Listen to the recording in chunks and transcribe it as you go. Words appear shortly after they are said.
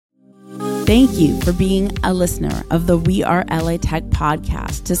Thank you for being a listener of the We Are LA Tech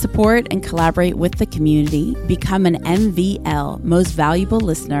podcast. To support and collaborate with the community, become an MVL Most Valuable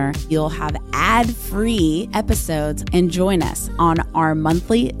Listener. You'll have ad-free episodes and join us on our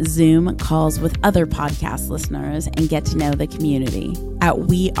monthly Zoom calls with other podcast listeners and get to know the community at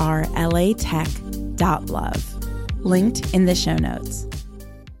wearelatech.love. Linked in the show notes.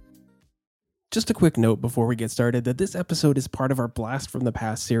 Just a quick note before we get started that this episode is part of our Blast from the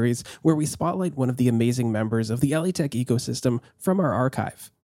Past series, where we spotlight one of the amazing members of the LA Tech ecosystem from our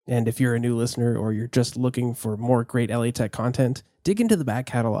archive. And if you're a new listener or you're just looking for more great LA Tech content, dig into the back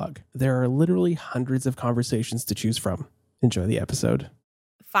catalog. There are literally hundreds of conversations to choose from. Enjoy the episode.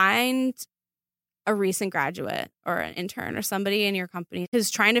 Find a recent graduate or an intern or somebody in your company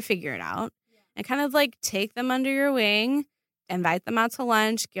who's trying to figure it out and kind of like take them under your wing. Invite them out to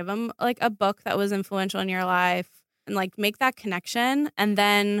lunch, give them like a book that was influential in your life and like make that connection and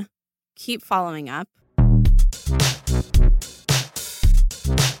then keep following up.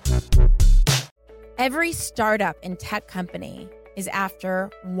 Every startup and tech company is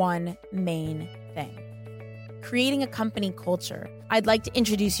after one main thing: creating a company culture. I'd like to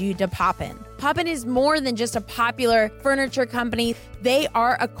introduce you to Poppin. Poppin is more than just a popular furniture company. They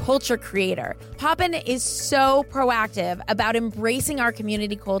are a culture creator. Poppin is so proactive about embracing our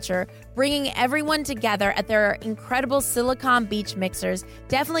community culture, bringing everyone together at their incredible Silicon Beach mixers.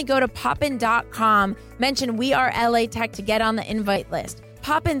 Definitely go to poppin.com, mention We Are LA Tech to get on the invite list.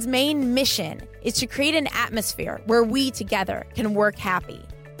 Poppin's main mission is to create an atmosphere where we together can work happy.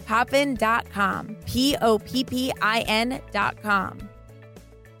 Poppin.com, Poppin.com.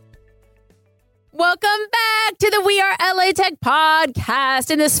 Welcome back to the We Are LA Tech podcast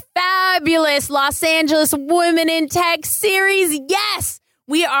in this fabulous Los Angeles Women in Tech series. Yes,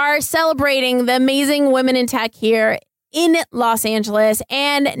 we are celebrating the amazing women in tech here in Los Angeles.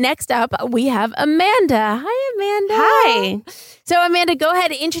 And next up, we have Amanda. Hi, Amanda. Hi. So, Amanda, go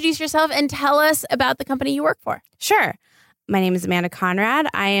ahead and introduce yourself and tell us about the company you work for. Sure. My name is Amanda Conrad.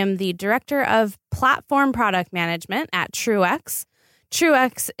 I am the Director of Platform Product Management at TrueX.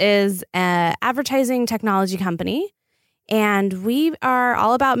 TrueX is an advertising technology company, and we are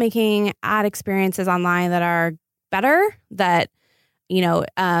all about making ad experiences online that are better, that,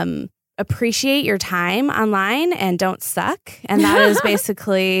 appreciate your time online and don't suck. And that is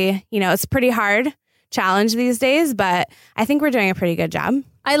basically, it's a pretty hard challenge these days, but I think we're doing a pretty good job.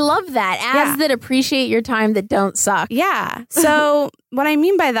 I love that. Ads that appreciate your time that don't suck. Yeah. So what I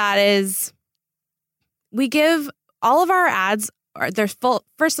mean by that is we give all of our ads,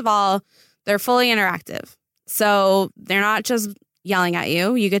 first of all, they're fully interactive. So they're not just yelling at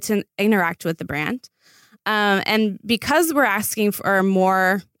you. You get to interact with the brand. And because we're asking for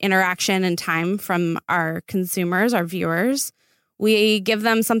more interaction and time from our consumers, our viewers, we give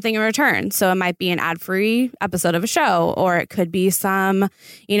them something in return. So it might be an ad-free episode of a show, or it could be some,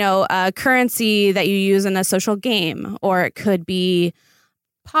 currency that you use in a social game, or it could be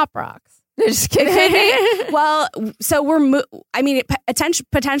Pop Rocks. Just kidding. Well, so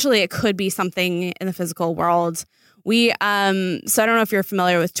potentially it could be something in the physical world. So I don't know if you're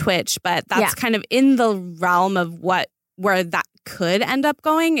familiar with Twitch, but that's kind of in the realm of where that could end up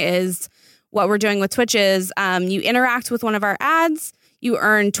going is. What we're doing with Twitch is you interact with one of our ads, you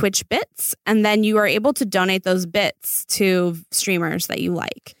earn Twitch bits, and then you are able to donate those bits to streamers that you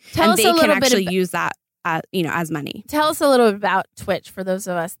like. And they can actually use that as money. Tell us a little bit about Twitch for those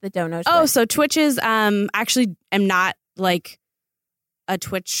of us that don't know Twitch. Oh, so Twitch is actually I'm not like a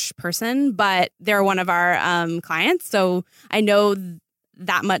Twitch person, but they're one of our clients. So I know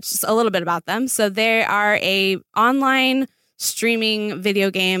that much, a little bit about them. So they are a online streaming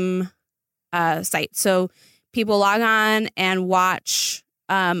video game site. So people log on and watch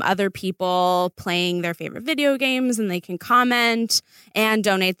other people playing their favorite video games, and they can comment and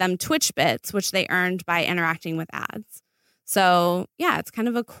donate them Twitch bits, which they earned by interacting with ads. So yeah, it's kind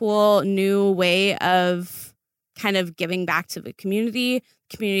of a cool new way of kind of giving back to the community.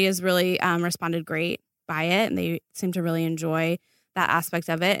 The community has really responded great by it, and they seem to really enjoy that aspect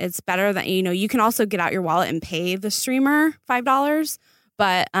of it. It's better that, you can also get out your wallet and pay the streamer $5.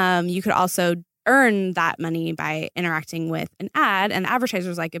 But you could also earn that money by interacting with an ad, and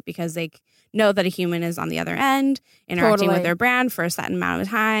advertisers like it because they know that a human is on the other end interacting with their brand for a certain amount of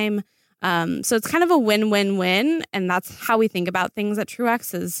time. So it's kind of a win-win-win, and that's how we think about things at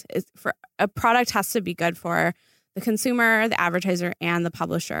TrueX is for a product has to be good for the consumer, the advertiser, and the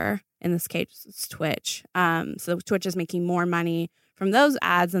publisher. In this case, it's Twitch. So Twitch is making more money from those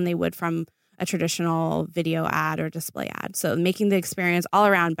ads than they would from a traditional video ad or display ad. So making the experience all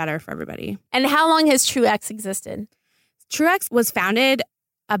around better for everybody. And how long has TrueX existed? TrueX was founded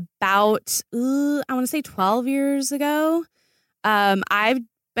about, I want to say 12 years ago. I've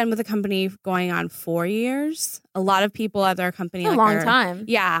been with the company going on 4 years. A lot of people at their company, a long time.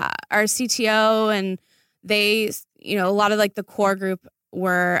 Yeah, our CTO and they, a lot of like the core group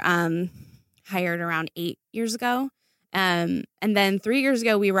were hired around 8 years ago. And then 3 years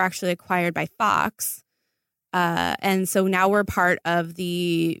ago, we were actually acquired by Fox. And so now we're part of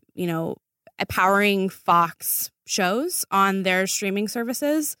the, powering Fox shows on their streaming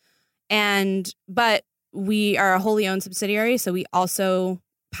services. But we are a wholly owned subsidiary. So we also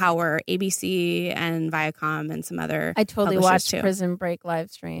power ABC and Viacom and some other. I totally watched Prison Break live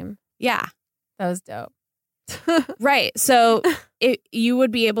stream. Yeah. That was dope. Right. So you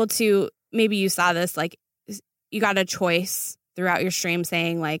would be able to, maybe you saw this, like you got a choice throughout your stream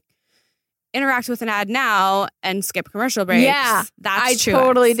saying like, interact with an ad now and skip commercial breaks. Yeah. That's I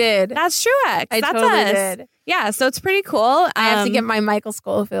totally did. That's Truex. I That's totally us. did. Yeah. So it's pretty cool. I have to get my Michael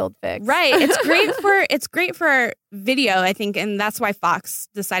Schofield fix. Right. It's great for video, I think. And that's why Fox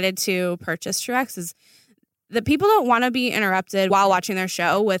decided to purchase Truex is the people don't want to be interrupted while watching their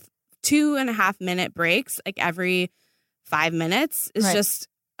show with 2.5 minute breaks, like every 5 minutes is just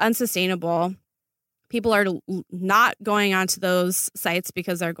unsustainable. People are not going onto those sites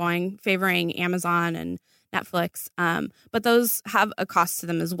because they're favoring Amazon and Netflix. But those have a cost to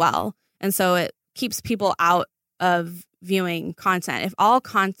them as well. And so it keeps people out of viewing content. If all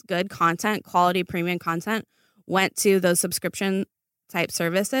good content, quality premium content went to those subscription type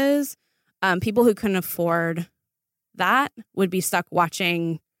services, people who couldn't afford that would be stuck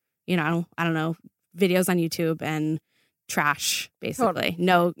watching, I don't know, videos on YouTube and trash, basically.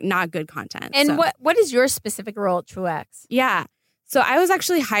 No, not good content. And what is your specific role at Truex? Yeah. So I was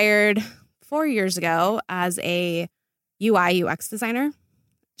actually hired 4 years ago as a UI UX designer,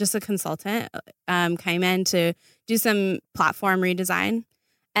 just a consultant, came in to do some platform redesign.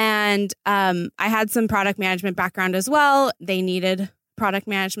 And I had some product management background as well. They needed product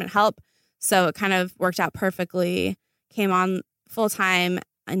management help. So it kind of worked out perfectly. Came on full time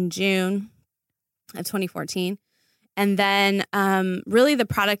in June of 2014. And then really the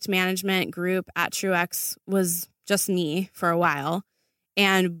product management group at Truex was just me for a while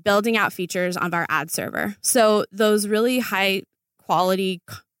and building out features on our ad server. So those really high quality,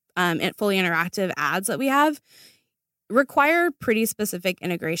 fully interactive ads that we have require pretty specific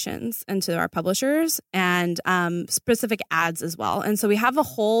integrations into our publishers and specific ads as well. And so we have a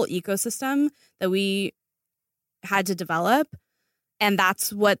whole ecosystem that we had to develop. And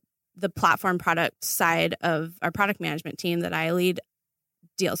that's what the platform product side of our product management team that I lead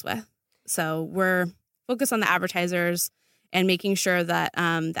deals with. So we're focused on the advertisers and making sure that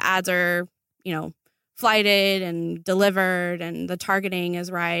the ads are, flighted and delivered and the targeting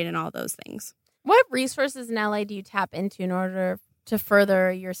is right and all those things. What resources in LA do you tap into in order to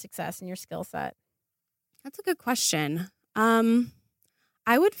further your success and your skill set? That's a good question.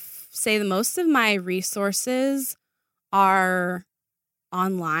 I would say the most of my resources are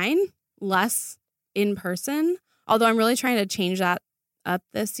online, less in person, although I'm really trying to change that up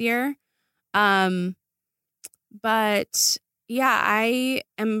this year. But yeah, I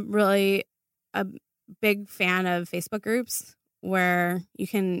am really a big fan of Facebook groups where you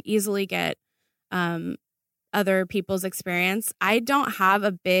can easily get other people's experience. I don't have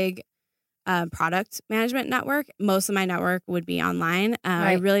a big product management network. Most of my network would be online. Right.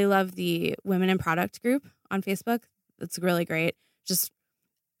 I really love the Women in Product group on Facebook. It's really great. Just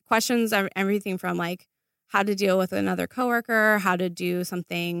questions, everything from like how to deal with another coworker, how to do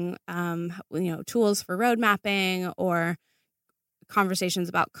something, tools for road mapping or conversations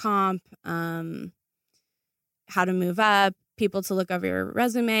about comp, how to move up, people to look over your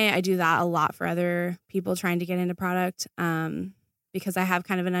resume. I do that a lot for other people trying to get into product because I have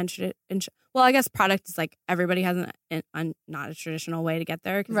kind of I guess product is like everybody has not a traditional way to get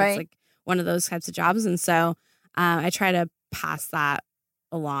there because it's like one of those types of jobs. And so I try to pass that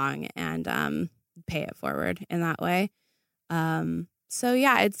along and pay it forward in that way. So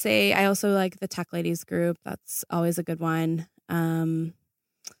yeah, I'd say I also like the Tech Ladies group. That's always a good one.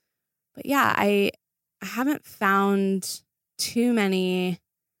 But yeah, I haven't found too many,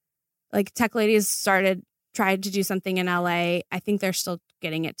 like Tech Ladies tried to do something in LA. I think they're still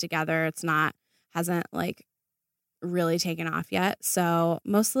getting it together. Hasn't like really taken off yet. So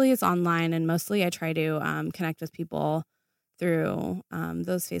mostly it's online and mostly I try to connect with people through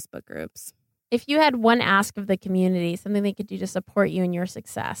those Facebook groups. If you had one ask of the community, something they could do to support you in your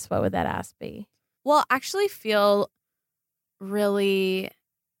success, what would that ask be? Well, actually feel really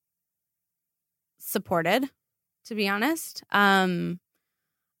supported, to be honest. I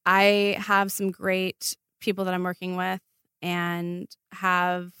have some great people that I'm working with and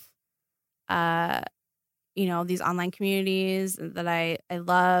have, these online communities that I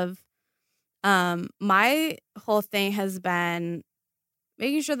love. My whole thing has been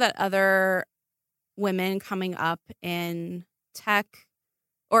making sure that other women coming up in tech,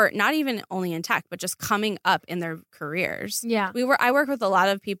 or not even only in tech, but just coming up in their careers. Yeah. I work with a lot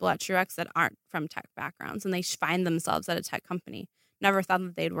of people at TrueX that aren't from tech backgrounds, and they find themselves at a tech company. Never thought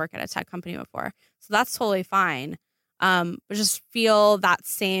that they'd work at a tech company before. So that's totally fine. But just feel that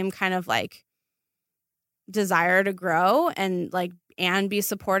same kind of like desire to grow and be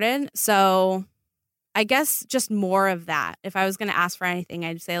supported. So I guess just more of that. If I was going to ask for anything,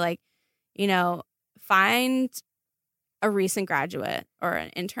 I'd say find a recent graduate or an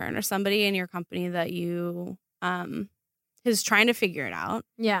intern or somebody in your company that you who's trying to figure it out.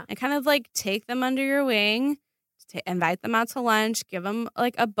 Yeah. And kind of take them under your wing, invite them out to lunch, give them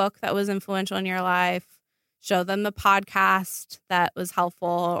a book that was influential in your life, show them the podcast that was helpful,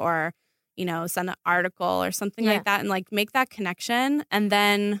 or send an article or something like that, and make that connection, and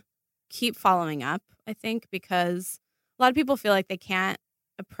then keep following up, I think, because a lot of people feel like they can't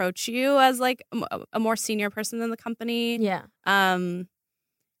approach you as a more senior person in the company. Yeah. And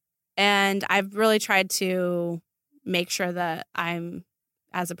I've really tried to make sure that I'm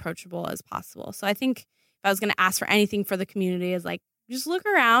as approachable as possible. So I think if I was going to ask for anything for the community, is just look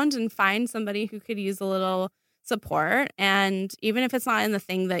around and find somebody who could use a little support. And even if it's not in the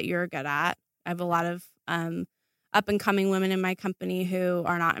thing that you're good at, I have a lot of up and coming women in my company who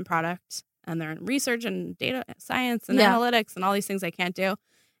are not in product, and they're in research and data science and analytics and all these things I can't do.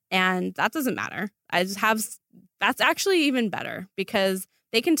 And that doesn't matter. That's actually even better, because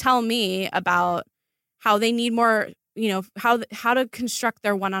they can tell me about how they need more, how to construct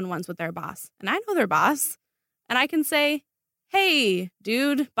their one-on-ones with their boss. And I know their boss, and I can say, hey,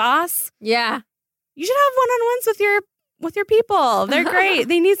 dude, boss. Yeah. You should have one-on-ones with your people. They're great.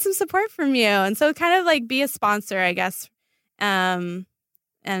 They need some support from you. And so kind of be a sponsor, I guess. And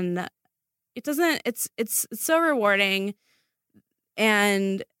it's so rewarding,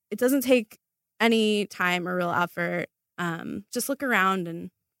 and it doesn't take any time or real effort. Just look around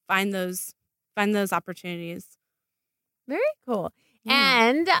and find those opportunities. Very cool.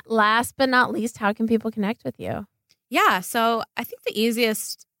 And last but not least, how can people connect with you? Yeah. So I think the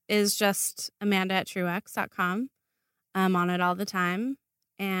easiest is just amanda@truex.com. I'm on it all the time.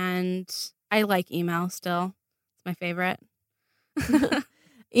 And I like email still. It's my favorite.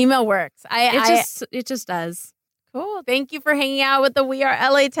 Email works. It just does. Cool. Thank you for hanging out with the We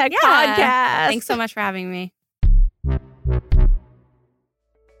Are LA Tech podcast. Thanks so much for having me.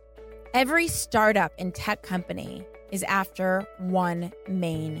 Every startup and tech company is after one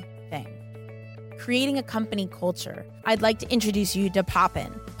main thing: creating a company culture. I'd like to introduce you to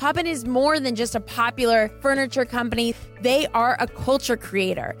Poppin. Poppin is more than just a popular furniture company. They are a culture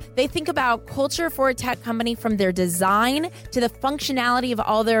creator. They think about culture for a tech company, from their design to the functionality of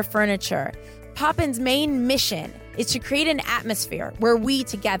all their furniture. Poppin's main mission is to create an atmosphere where we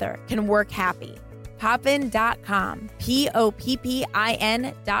together can work happy. Poppin.com.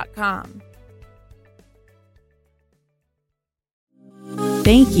 Poppin.com.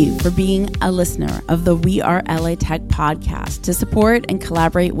 Thank you for being a listener of the We Are LA Tech podcast. To support and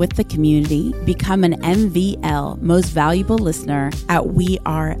collaborate with the community, become an MVL Most Valuable Listener at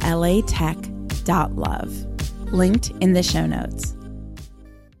wearelatech.love. Linked in the show notes.